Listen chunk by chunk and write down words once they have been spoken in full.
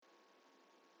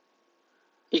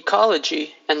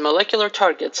Ecology and molecular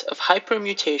targets of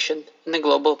hypermutation in the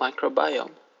global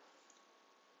microbiome.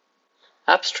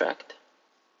 Abstract.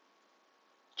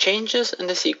 Changes in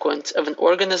the sequence of an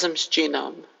organism's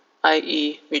genome,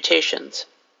 i.e., mutations,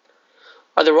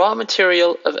 are the raw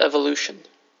material of evolution.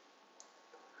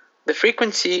 The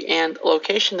frequency and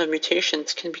location of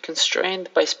mutations can be constrained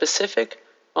by specific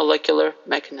molecular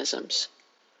mechanisms,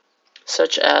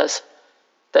 such as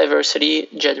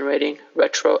diversity-generating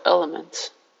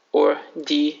retroelements, or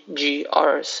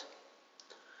DGRs.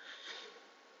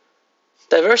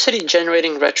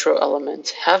 Diversity-generating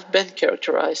retroelements have been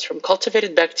characterized from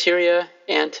cultivated bacteria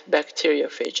and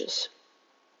bacteriophages,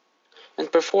 and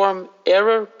perform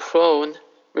error-prone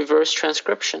reverse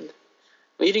transcription,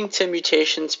 leading to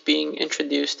mutations being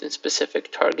introduced in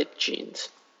specific target genes.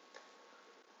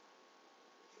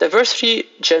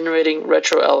 Diversity-generating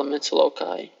retroelements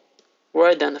loci were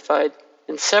identified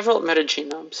in several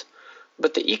metagenomes,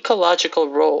 but the ecological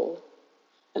role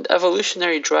and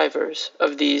evolutionary drivers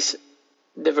of these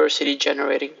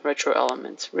diversity-generating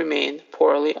retroelements remain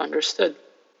poorly understood.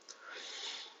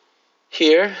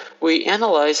 Here, we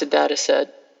analyze a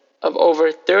dataset of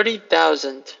over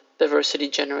 30,000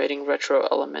 diversity-generating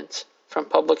retroelements from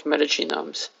public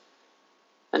metagenomes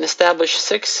and establish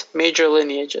 6 major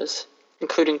lineages,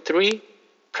 including 3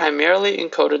 primarily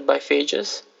encoded by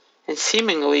phages and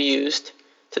seemingly used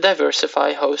to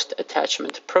diversify host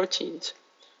attachment proteins,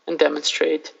 and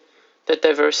demonstrate that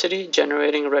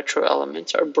diversity-generating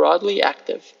retroelements are broadly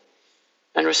active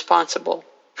and responsible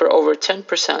for over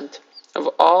 10% of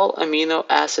all amino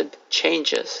acid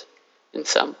changes in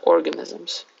some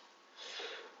organisms.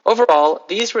 Overall,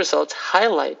 these results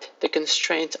highlight the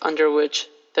constraints under which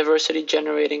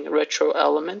diversity-generating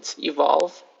retroelements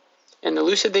evolve and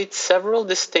elucidate several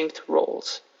distinct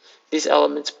roles these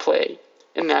elements play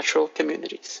in natural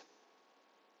communities.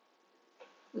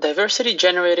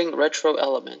 Diversity-generating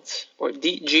retroelements, or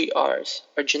DGRs,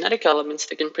 are genetic elements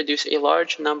that can produce a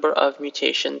large number of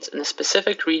mutations in a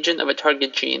specific region of a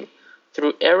target gene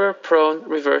through error-prone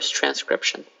reverse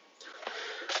transcription.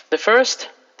 The first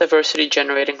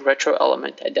diversity-generating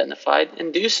retroelement identified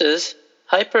induces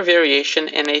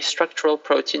hypervariation in a structural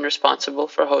protein responsible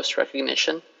for host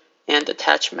recognition and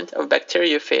attachment of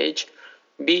bacteriophage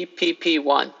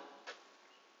BPP1.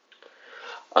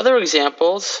 Other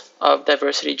examples of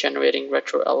diversity-generating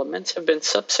retroelements have been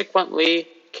subsequently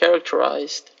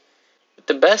characterized, with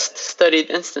the best studied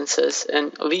instances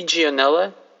in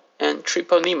Legionella and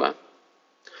Treponema,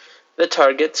 the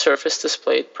target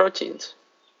surface-displayed proteins.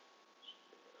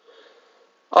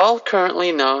 All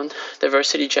currently known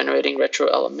diversity-generating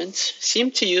retroelements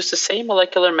seem to use the same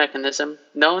molecular mechanism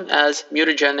known as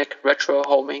mutagenic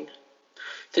retrohoming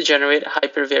to generate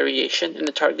hypervariation in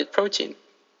the target protein.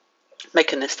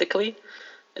 Mechanistically,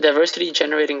 a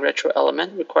diversity-generating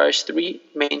retroelement requires 3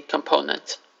 main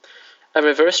components: a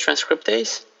reverse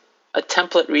transcriptase, a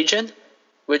template region,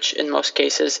 which in most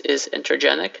cases is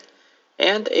intergenic,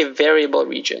 and a variable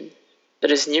region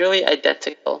that is nearly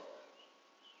identical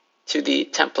to the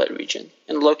template region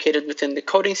and located within the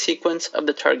coding sequence of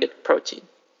the target protein.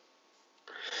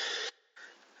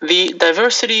 The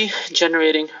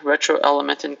diversity-generating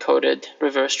retroelement-encoded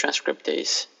reverse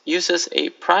transcriptase uses a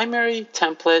primary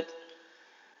template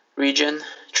region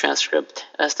transcript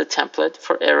as the template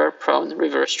for error-prone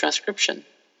reverse transcription.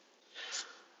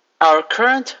 Our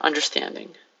current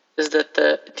understanding is that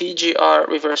the DGR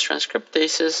reverse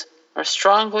transcriptases are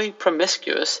strongly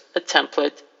promiscuous at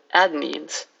template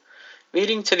adenines,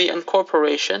 leading to the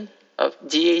incorporation of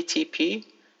DATP,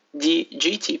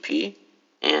 DGTP,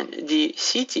 and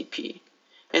DCTP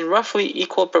in roughly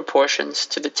equal proportions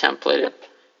to the templated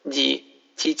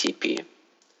DTTP.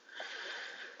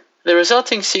 The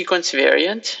resulting sequence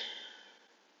variant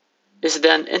is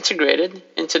then integrated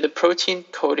into the protein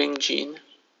coding gene,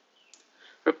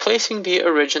 replacing the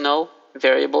original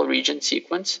variable region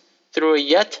sequence through a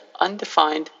yet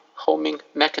undefined homing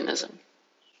mechanism.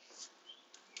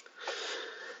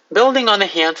 Building on a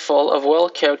handful of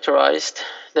well-characterized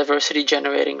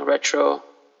diversity-generating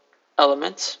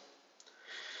retroelements,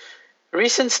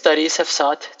 recent studies have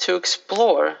sought to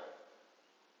explore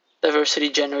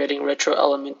diversity-generating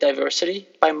retroelement diversity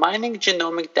by mining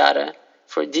genomic data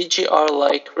for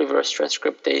DGR-like reverse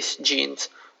transcriptase genes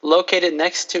located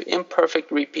next to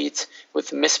imperfect repeats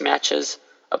with mismatches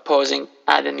opposing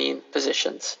adenine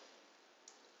positions.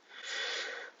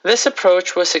 This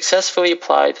approach was successfully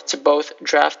applied to both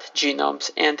draft genomes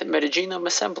and metagenome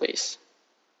assemblies.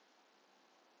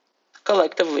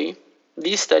 Collectively,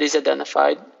 these studies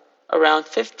identified around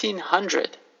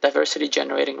 1,500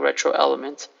 diversity-generating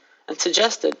retroelements and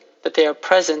suggested that they are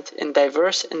present in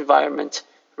diverse environments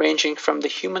ranging from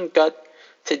the human gut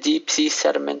to deep sea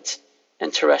sediment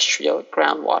and terrestrial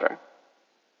groundwater.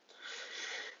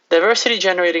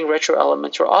 Diversity-generating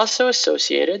retroelements were also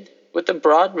associated with a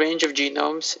broad range of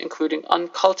genomes, including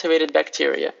uncultivated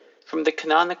bacteria from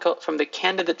the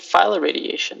candidate phyla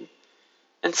radiation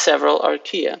and several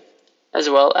archaea, as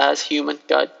well as human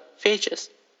gut phages.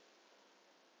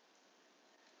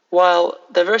 While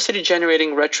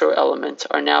diversity-generating retroelements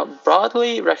are now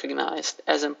broadly recognized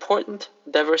as important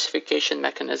diversification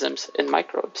mechanisms in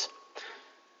microbes,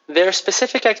 their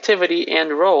specific activity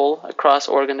and role across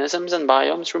organisms and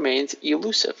biomes remains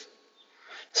elusive.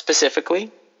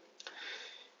 Specifically,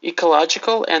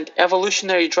 ecological and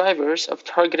evolutionary drivers of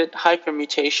targeted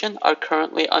hypermutation are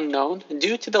currently unknown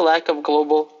due to the lack of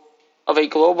a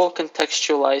global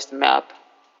contextualized map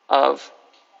of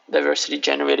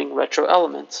diversity-generating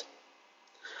retroelements.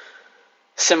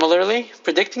 Similarly,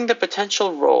 predicting the potential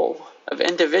role of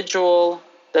individual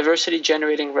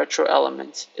diversity-generating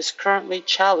retroelements is currently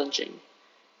challenging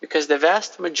because the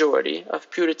vast majority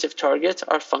of putative targets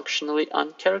are functionally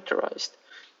uncharacterized.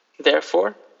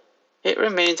 Therefore, it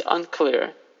remains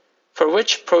unclear for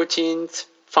which proteins,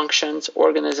 functions,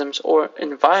 organisms, or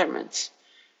environments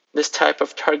this type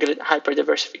of targeted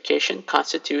hyperdiversification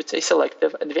constitutes a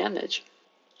selective advantage.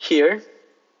 Here,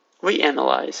 we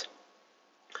analyze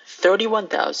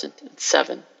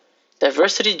 31,007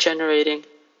 diversity-generating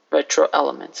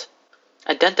retroelements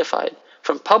identified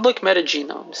from public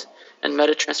metagenomes and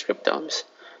metatranscriptomes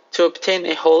to obtain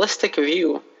a holistic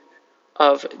view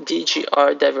of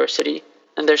DGR diversity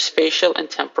and their spatial and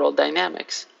temporal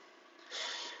dynamics.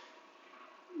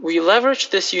 We leverage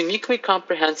this uniquely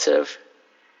comprehensive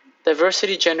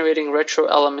diversity-generating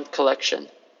retroelement collection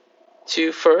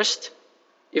to first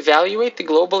evaluate the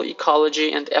global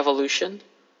ecology and evolution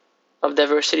of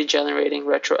diversity-generating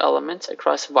retroelements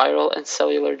across viral and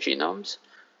cellular genomes.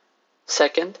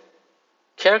 Second,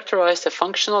 characterize the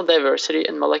functional diversity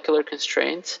and molecular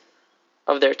constraints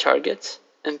of their targets.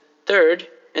 And third,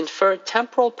 infer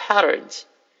temporal patterns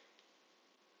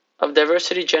of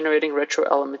diversity-generating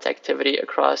retroelement activity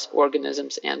across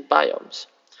organisms and biomes.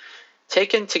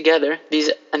 Taken together,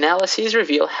 these analyses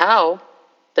reveal how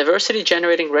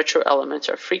diversity-generating retroelements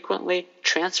are frequently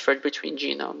transferred between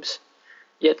genomes,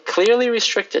 yet clearly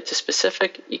restricted to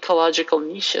specific ecological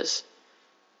niches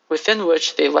within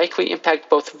which they likely impact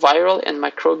both viral and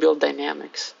microbial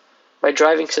dynamics by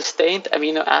driving sustained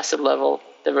amino acid level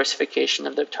diversification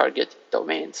of their target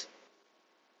domains.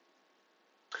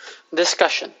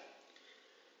 Discussion.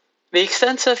 The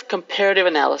extensive comparative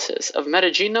analysis of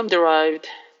metagenome-derived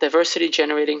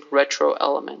diversity-generating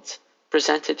retroelements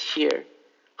presented here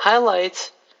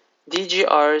highlights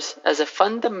DGRs as a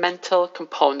fundamental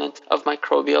component of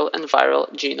microbial and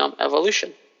viral genome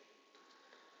evolution.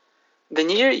 The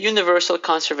near-universal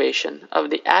conservation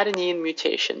of the adenine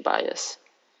mutation bias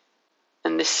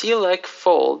and the CLEC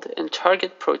fold in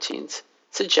target proteins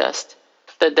suggest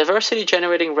that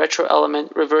diversity-generating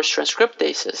retroelement reverse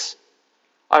transcriptases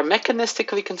are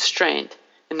mechanistically constrained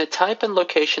in the type and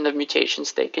location of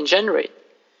mutations they can generate,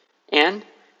 and,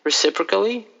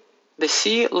 reciprocally, the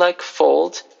CLEC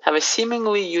folds have a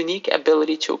seemingly unique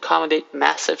ability to accommodate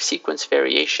massive sequence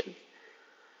variation.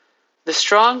 The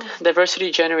strong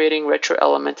diversity-generating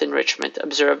retroelement enrichment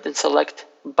observed in select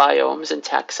biomes and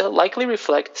taxa likely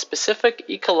reflect specific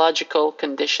ecological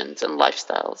conditions and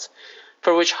lifestyles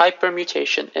for which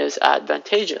hypermutation is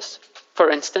advantageous. For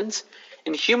instance,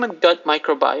 in human gut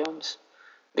microbiomes,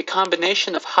 the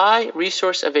combination of high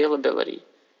resource availability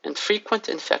and frequent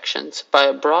infections by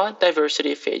a broad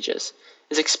diversity of phages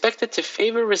is expected to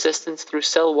favor resistance through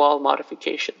cell wall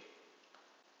modification.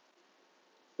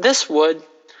 This would,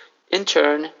 in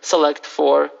turn, select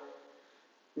for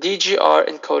DGR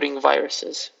encoding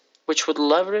viruses, which would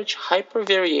leverage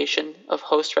hypervariation of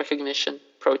host recognition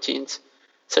proteins,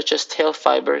 such as tail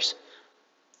fibers,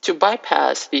 to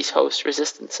bypass these host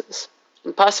resistances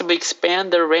and possibly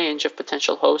expand their range of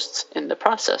potential hosts in the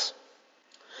process.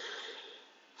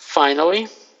 Finally,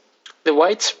 the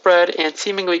widespread and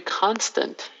seemingly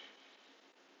constant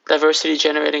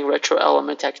diversity-generating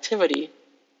retroelement activity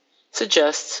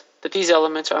suggests that these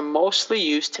elements are mostly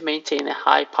used to maintain a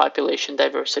high population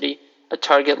diversity at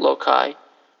target loci,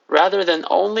 rather than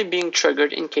only being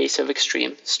triggered in case of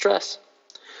extreme stress.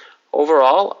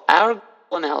 Overall, our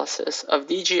analysis of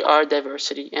DGR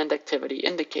diversity and activity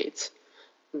indicates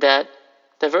that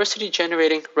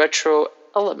diversity-generating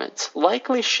retroelements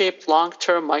likely shaped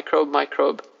long-term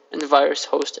microbe and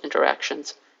virus-host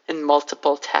interactions in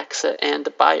multiple taxa and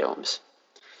biomes,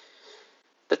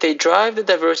 that they drive the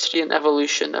diversity and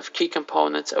evolution of key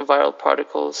components of viral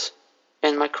particles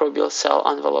and microbial cell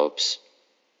envelopes,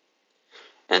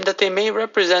 and that they may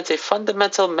represent a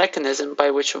fundamental mechanism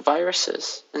by which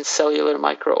viruses and cellular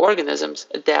microorganisms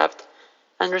adapt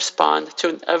and respond to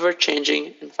an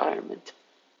ever-changing environment.